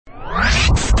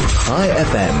High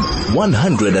FM,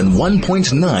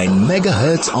 101.9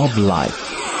 megahertz of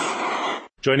life.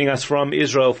 Joining us from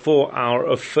Israel for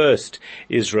our first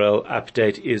Israel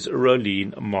update is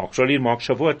Rolene Marks. Rolene Marks,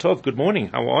 Shavua Tov, good morning.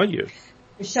 How are you?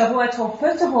 Shavua Tov.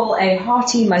 First of all, a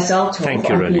hearty Mazal Tov. Thank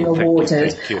you, Rolene. Being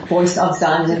awarded Thank you. Voice of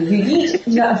Zionism. You need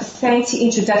a fancy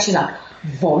introduction like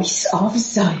Voice of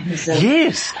Zionism.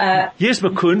 Yes. Yes,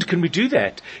 Makund, can we do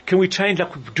that? Can we change,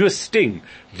 do a sting?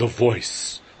 The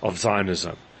Voice of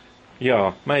Zionism.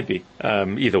 Yeah, maybe.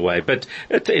 Either way. But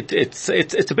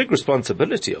it's a big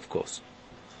responsibility, of course.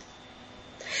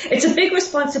 It's a big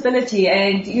responsibility,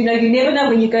 and you never know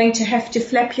when you're going to have to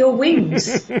flap your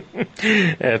wings.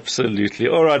 Absolutely.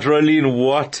 All right, Rolene,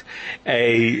 what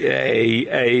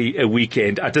a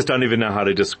weekend. I just don't even know how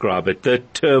to describe it. The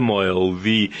turmoil,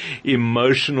 the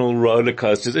emotional roller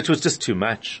coasters. It was just too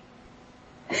much.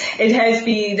 It has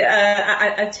been,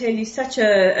 I tell you, such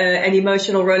an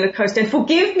emotional roller coaster. And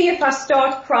forgive me if I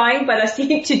start crying, but I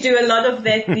seem to do a lot of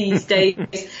that these days,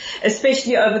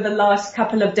 especially over the last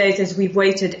couple of days as we've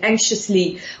waited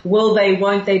anxiously. Will they,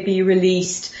 won't they be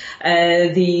released?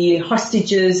 The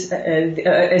hostages,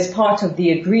 as part of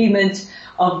the agreement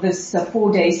of this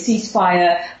 4-day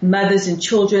ceasefire, mothers and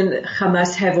children,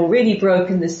 Hamas have already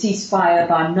broken the ceasefire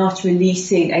by not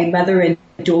releasing a mother and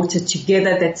daughter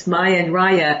together. That's Maya and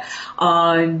Raya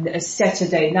on a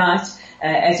Saturday night,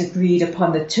 as agreed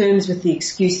upon the terms, with the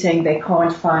excuse saying they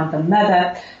can't find the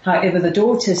mother. However, the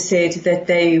daughter said that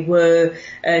they were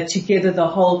together the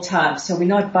whole time. So we're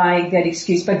not buying that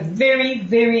excuse, but very,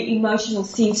 very emotional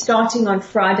scene starting on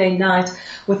Friday night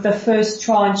with the first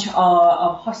tranche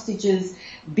of hostages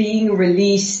being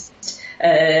released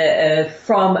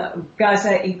from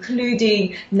Gaza,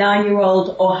 including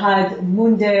 9-year-old Ohad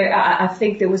Munder. I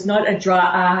think there was not a dry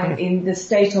eye in the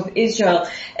state of Israel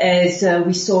as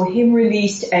we saw him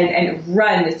released and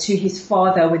run to his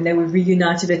father when they were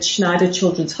reunited at Schneider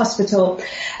Children's Hospital.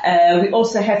 We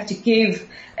also have to give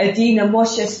Adina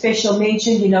Moshe special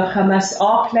mention. Hamas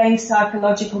are playing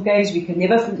psychological games. We can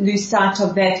never lose sight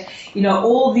of that.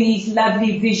 All these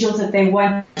lovely visuals that they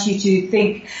want you to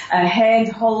think, hand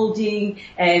holding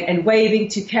and waving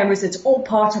to cameras. It's all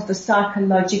part of the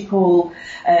psychological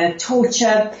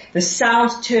torture. The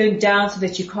sound turned down so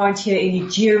that you can't hear any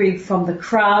jeering from the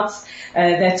crowds.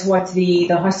 That's what the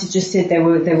hostages said. They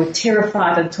were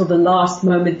terrified until the last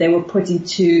moment. They were put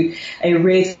into a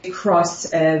Red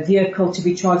Cross vehicle to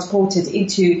be transported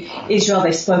into Israel.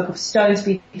 They spoke of stones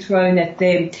being thrown at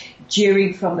them,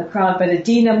 jeering from the crowd. But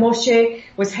Adina Moshe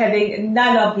was having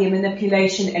none of the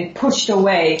manipulation and pushed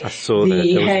away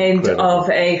the hand of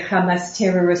a Hamas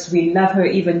terrorist. We love her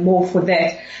even more for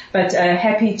that. But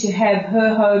happy to have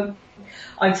her home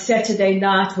on Saturday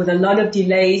night with a lot of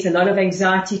delays, a lot of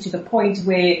anxiety, to the point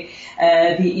where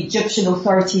the Egyptian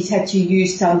authorities had to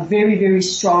use some very, very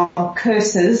strong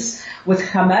curses with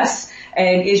Hamas.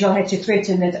 And Israel had to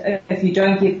threaten that if you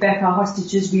don't give back our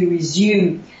hostages, we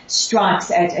resume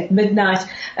strikes at midnight.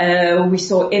 We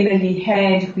saw Emily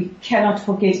Hand. We cannot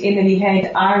forget Emily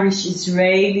Hand, Irish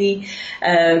Israeli.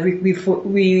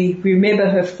 We remember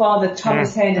her father,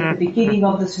 Thomas Hand, at the beginning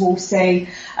of this war saying,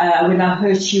 when I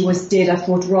heard she was dead, I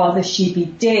thought rather she be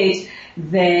dead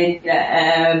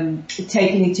than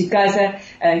taken into Gaza.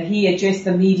 He addressed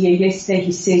the media yesterday.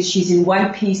 He said she's in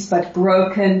one piece but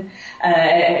broken,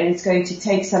 and it's going to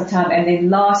take some time. And then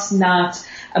last night,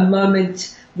 a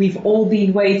moment we've all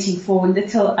been waiting for.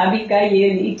 Little Abigail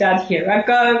Idad, here I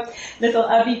go. Little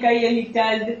Abigail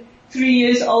Idad, 3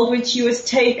 years old when she was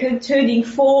taken, turning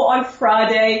 4 on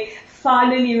Friday,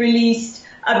 finally released.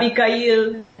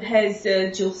 Abigail has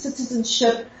dual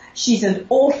citizenship. She's an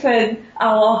orphan.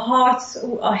 Our hearts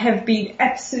have been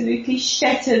absolutely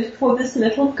shattered for this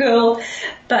little girl.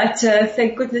 But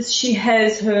thank goodness she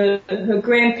has her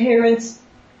grandparents.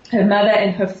 Her mother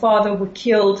and her father were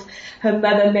killed. Her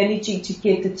mother managing to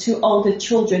get the 2 older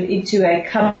children into a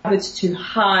cupboard to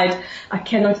hide. I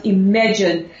cannot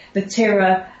imagine the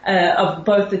terror of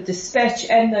both the dispatch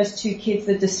and those 2 kids.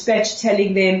 The dispatch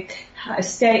telling them,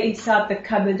 stay inside the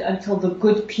cupboard until the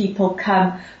good people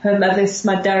come. Her mother,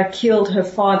 Smadar, killed her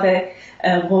father,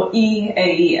 Ro'i,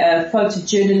 a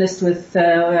photojournalist with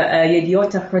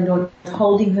Yediot Ahronot,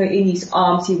 holding her in his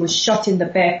arms. He was shot in the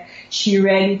back. She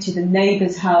ran into the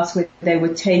neighbor's house where they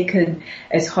were taken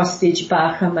as hostage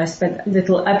by Hamas. But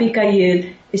little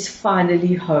Abigail is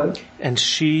finally home. And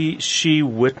she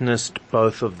witnessed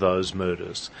both of those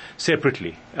murders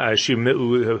separately.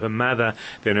 Her mother,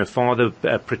 then her father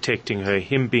protecting her,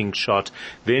 him being shot,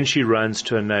 then she runs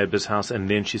to a neighbor's house, and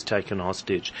then she's taken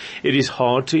hostage. It is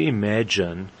hard to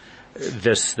imagine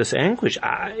this anguish.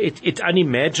 It's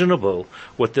unimaginable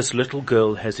what this little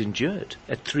girl has endured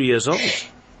at 3 years old.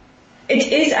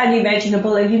 It is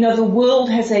unimaginable, and the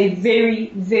world has a very,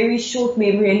 very short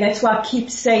memory, and that's why I keep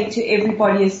saying to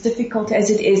everybody, as difficult as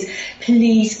it is,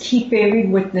 please keep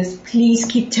bearing witness, please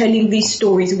keep telling these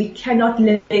stories. We cannot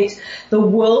let the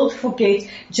world forget,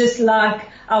 just like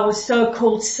our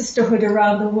so-called sisterhood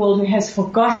around the world who has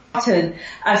forgotten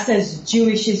us as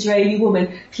Jewish Israeli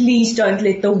women. Please don't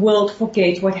let the world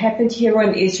forget what happened here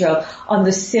in Israel on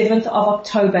the 7th of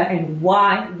October and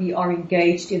why we are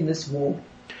engaged in this war.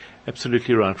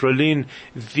 Absolutely right. Rolene,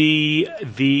 the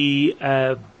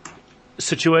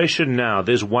situation now,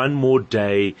 there's one more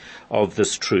day of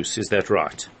this truce, is that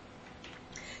right?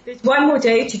 There's one more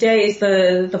day. Today is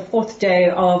the fourth day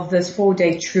of this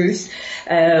 4-day truce.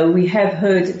 We have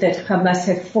heard that Hamas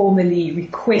have formally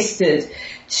requested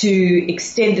to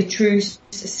extend the truce,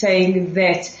 saying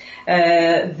that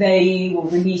they will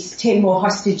release 10 more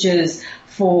hostages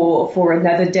for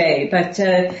another day. But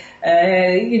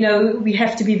we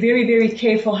have to be very, very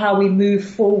careful how we move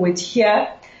forward here,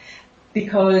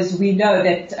 because we know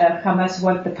that Hamas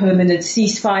want the permanent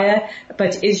ceasefire,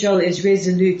 but Israel is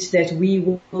resolute that we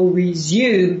will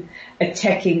resume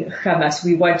attacking Hamas.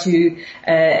 We want to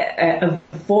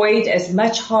avoid as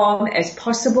much harm as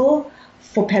possible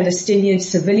for Palestinian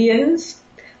civilians,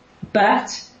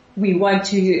 but we want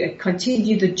to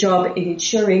continue the job in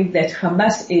ensuring that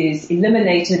Hamas is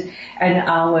eliminated and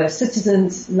our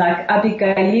citizens like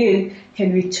Abigail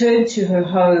can return to her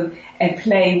home and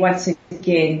play once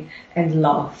again and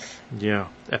laugh. Yeah,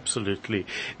 absolutely.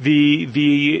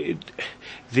 Is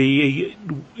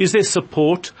there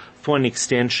support for an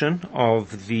extension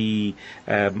of the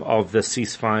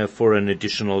ceasefire for an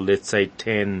additional, let's say,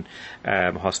 10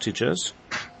 hostages?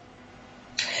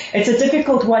 It's a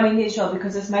difficult one in Israel,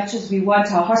 because as much as we want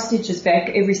our hostages back,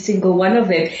 every single one of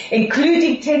them,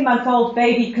 including 10-month-old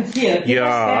baby Kafir.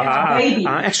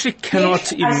 I actually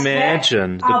cannot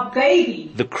imagine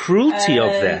the cruelty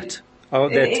of that.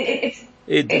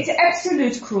 It's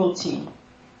absolute cruelty.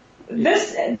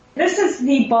 This is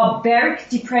the barbaric,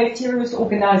 depraved terrorist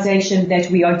organization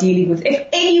that we are dealing with. If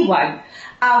anyone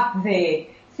out there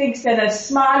thinks that a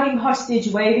smiling hostage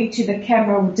waving to the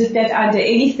camera did that under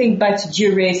anything but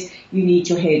duress, you need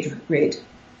your head read.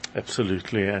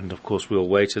 Absolutely, and of course we'll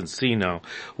wait and see now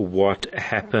what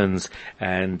happens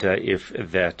and if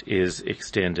that is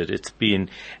extended. It's been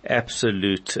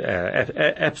absolute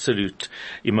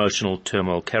emotional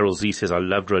turmoil. Carol Z says, I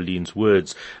loved Rolene's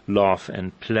words, laugh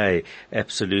and play.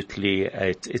 Absolutely,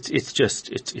 it's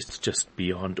just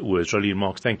beyond words. Rolene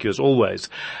Marks, thank you as always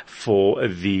for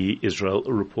the Israel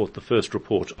report, the first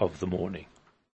report of the morning.